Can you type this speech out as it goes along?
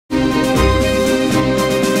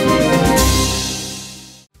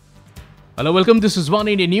Hello, welcome. This is One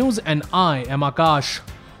India News and I am Akash.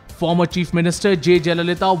 Former Chief Minister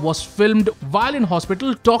Jayalalithaa was filmed while in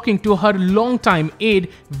hospital talking to her longtime aide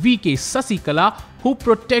VK Sasikala, who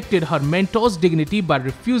protected her mentor's dignity by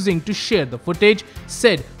refusing to share the footage,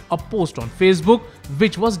 said a post on Facebook,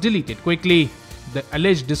 which was deleted quickly. The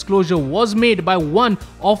alleged disclosure was made by one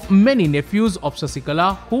of many nephews of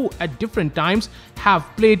Sasikala who at different times have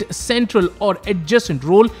played a central or adjacent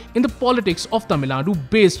role in the politics of Tamil Nadu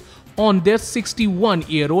based on their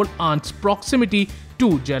 61-year-old aunt's proximity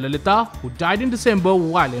to Jayalalithaa, who died in December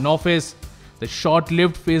while in office. The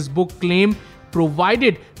short-lived Facebook claim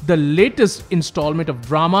provided the latest installment of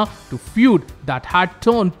drama to feud that had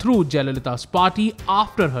turned through Jayalalitha's party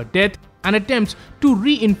after her death and attempts to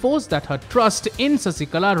reinforce that her trust in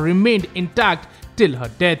Sasikala remained intact till her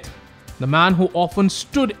death. The man who often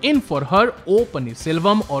stood in for her, O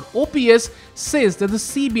Paneerselvam or OPS, says that the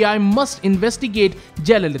CBI must investigate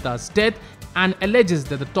Jayalalitha's death and alleges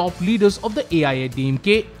that the top leaders of the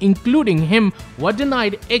AIADMK, including him, were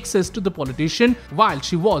denied access to the politician while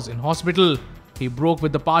she was in hospital. He broke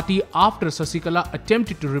with the party after Sasikala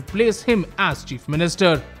attempted to replace him as Chief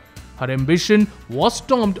Minister. Her ambition was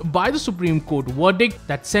stormed by the Supreme Court verdict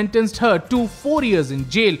that sentenced her to 4 years in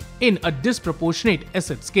jail in a disproportionate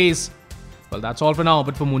assets case. Well, that's all for now,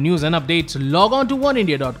 but for more news and updates, log on to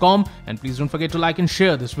oneindia.com and please don't forget to like and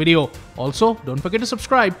share this video. Also, don't forget to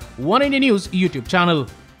subscribe One India News YouTube channel.